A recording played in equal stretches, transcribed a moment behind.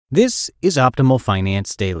This is Optimal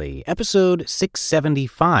Finance Daily, episode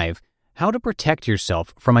 675, How to Protect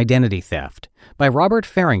Yourself from Identity Theft, by Robert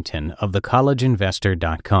Farrington of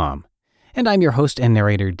thecollegeinvestor.com. And I'm your host and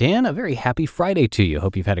narrator, Dan. A very happy Friday to you.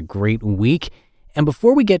 Hope you've had a great week. And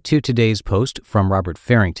before we get to today's post from Robert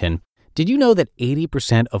Farrington, did you know that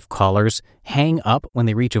 80% of callers hang up when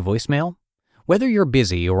they reach a voicemail? Whether you're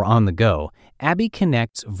busy or on the go, Abby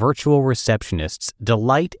Connect's virtual receptionists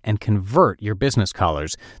delight and convert your business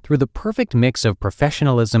callers through the perfect mix of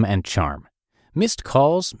professionalism and charm. Missed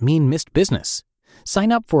calls mean missed business.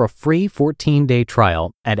 Sign up for a free 14-day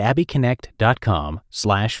trial at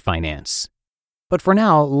abbyconnect.com/finance. But for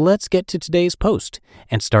now, let's get to today's post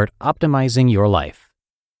and start optimizing your life.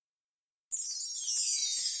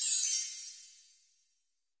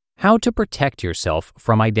 How to Protect Yourself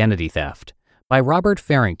from Identity Theft, by Robert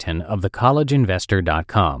Farrington of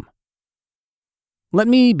thecollegeinvestor.com. Let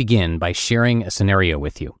me begin by sharing a scenario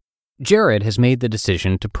with you. Jared has made the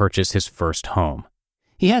decision to purchase his first home.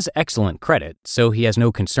 He has excellent credit, so he has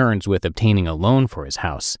no concerns with obtaining a loan for his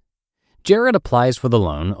house. Jared applies for the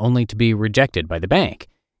loan only to be rejected by the bank.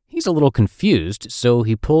 He's a little confused, so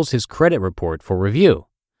he pulls his credit report for review.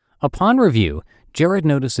 Upon review, Jared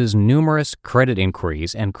notices numerous credit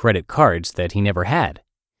inquiries and credit cards that he never had.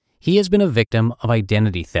 He has been a victim of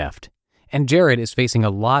identity theft, and Jared is facing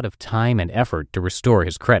a lot of time and effort to restore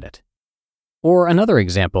his credit. Or another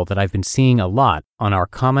example that I've been seeing a lot on our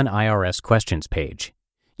Common IRS Questions page.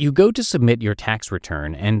 You go to submit your tax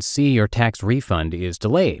return and see your tax refund is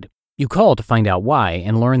delayed. You call to find out why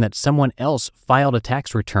and learn that someone else filed a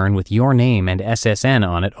tax return with your name and SSN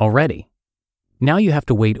on it already. Now you have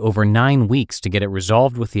to wait over 9 weeks to get it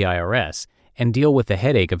resolved with the IRS and deal with the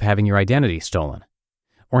headache of having your identity stolen.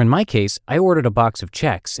 Or in my case, I ordered a box of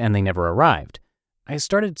checks and they never arrived. I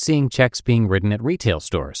started seeing checks being written at retail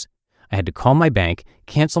stores. I had to call my bank,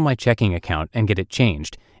 cancel my checking account and get it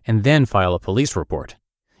changed, and then file a police report.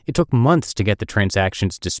 It took months to get the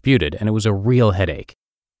transactions disputed, and it was a real headache.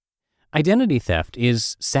 Identity theft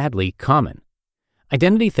is sadly common.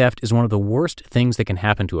 Identity theft is one of the worst things that can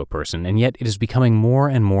happen to a person, and yet it is becoming more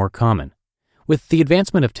and more common. With the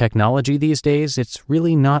advancement of technology these days, it's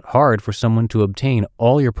really not hard for someone to obtain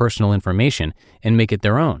all your personal information and make it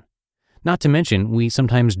their own. Not to mention, we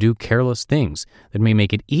sometimes do careless things that may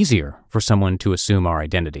make it easier for someone to assume our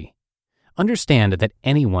identity. Understand that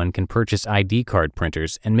anyone can purchase ID card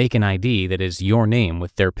printers and make an ID that is your name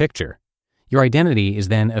with their picture. Your identity is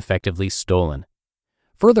then effectively stolen.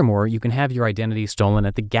 Furthermore, you can have your identity stolen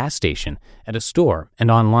at the gas station, at a store, and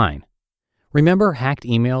online. Remember hacked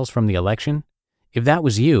emails from the election? If that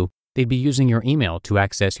was you, they'd be using your email to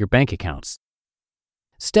access your bank accounts.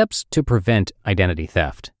 Steps to prevent identity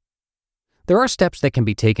theft. There are steps that can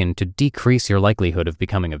be taken to decrease your likelihood of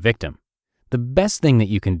becoming a victim. The best thing that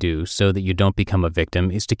you can do so that you don't become a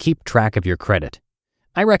victim is to keep track of your credit.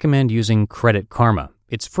 I recommend using Credit Karma.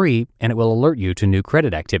 It's free and it will alert you to new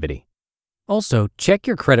credit activity. Also, check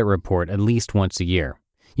your credit report at least once a year.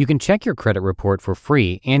 You can check your credit report for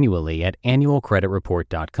free annually at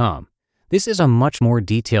annualcreditreport.com. This is a much more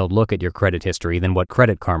detailed look at your credit history than what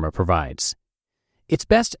Credit Karma provides. It's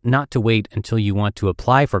best not to wait until you want to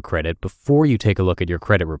apply for credit before you take a look at your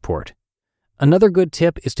credit report. Another good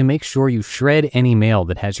tip is to make sure you shred any mail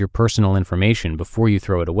that has your personal information before you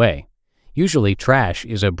throw it away. Usually, trash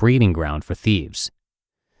is a breeding ground for thieves.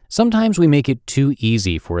 Sometimes we make it too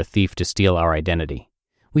easy for a thief to steal our identity.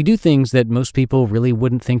 We do things that most people really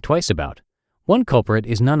wouldn't think twice about. One culprit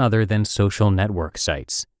is none other than social network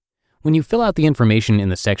sites. When you fill out the information in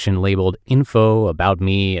the section labeled Info, About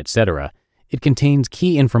Me, etc., it contains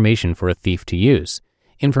key information for a thief to use.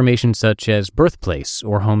 Information such as birthplace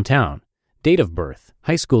or hometown, date of birth,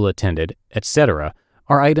 high school attended, etc.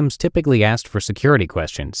 are items typically asked for security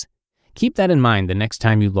questions. Keep that in mind the next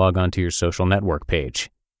time you log onto your social network page.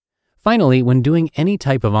 Finally, when doing any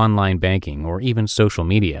type of online banking or even social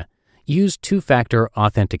media, use two-factor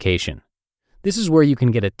authentication. This is where you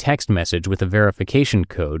can get a text message with a verification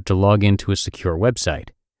code to log into a secure website.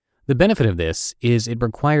 The benefit of this is it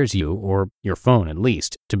requires you, or your phone at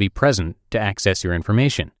least, to be present to access your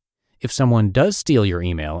information. If someone does steal your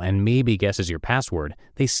email and maybe guesses your password,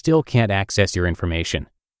 they still can't access your information.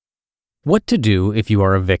 What to do if you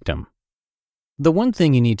are a victim? The one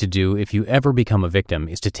thing you need to do if you ever become a victim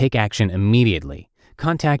is to take action immediately.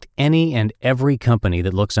 Contact any and every company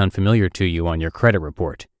that looks unfamiliar to you on your credit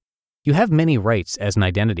report. You have many rights as an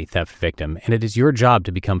identity theft victim, and it is your job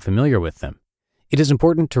to become familiar with them. It is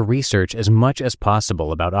important to research as much as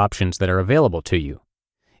possible about options that are available to you.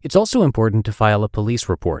 It's also important to file a police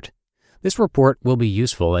report. This report will be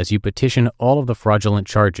useful as you petition all of the fraudulent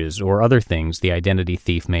charges or other things the identity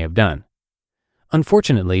thief may have done.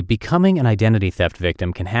 Unfortunately, becoming an identity theft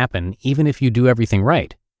victim can happen even if you do everything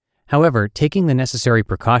right. However, taking the necessary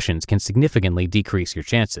precautions can significantly decrease your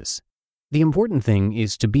chances. The important thing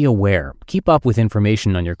is to be aware, keep up with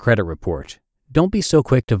information on your credit report. Don't be so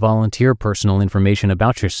quick to volunteer personal information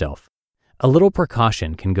about yourself. A little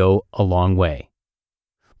precaution can go a long way.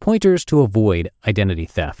 Pointers to avoid identity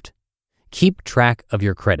theft. Keep track of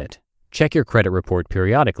your credit. Check your credit report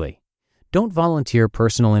periodically. Don't volunteer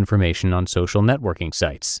personal information on social networking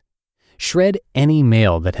sites. Shred any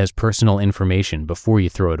mail that has personal information before you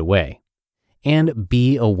throw it away. And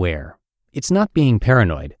be aware. It's not being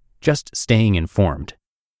paranoid, just staying informed.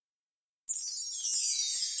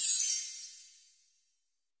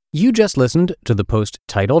 You just listened to the post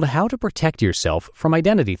titled How to Protect Yourself from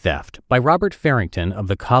Identity Theft by Robert Farrington of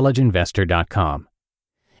thecollegeinvestor.com.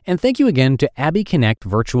 And thank you again to Abby Connect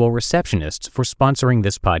Virtual Receptionists for sponsoring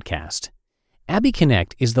this podcast. Abby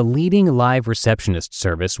Connect is the leading live receptionist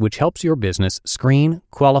service which helps your business screen,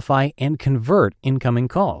 qualify, and convert incoming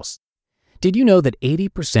calls. Did you know that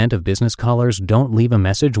 80% of business callers don't leave a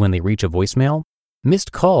message when they reach a voicemail?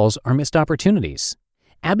 Missed calls are missed opportunities.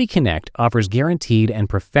 Abby Connect offers guaranteed and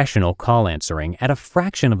professional call answering at a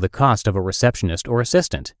fraction of the cost of a receptionist or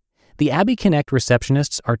assistant. The Abby Connect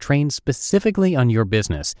receptionists are trained specifically on your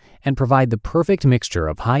business and provide the perfect mixture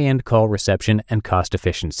of high-end call reception and cost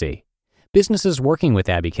efficiency. Businesses working with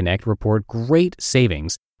Abby Connect report great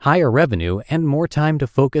savings, higher revenue, and more time to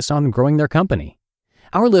focus on growing their company.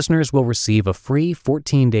 Our listeners will receive a free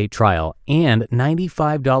 14-day trial and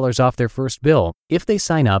 $95 off their first bill if they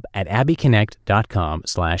sign up at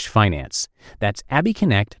abbyconnect.com/finance. That's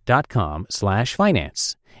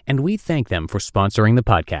abbyconnect.com/finance. And we thank them for sponsoring the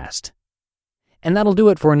podcast. And that'll do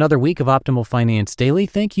it for another week of Optimal Finance Daily.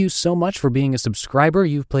 Thank you so much for being a subscriber.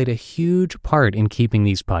 You've played a huge part in keeping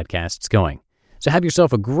these podcasts going. So have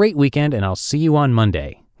yourself a great weekend, and I'll see you on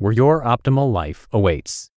Monday, where your optimal life awaits.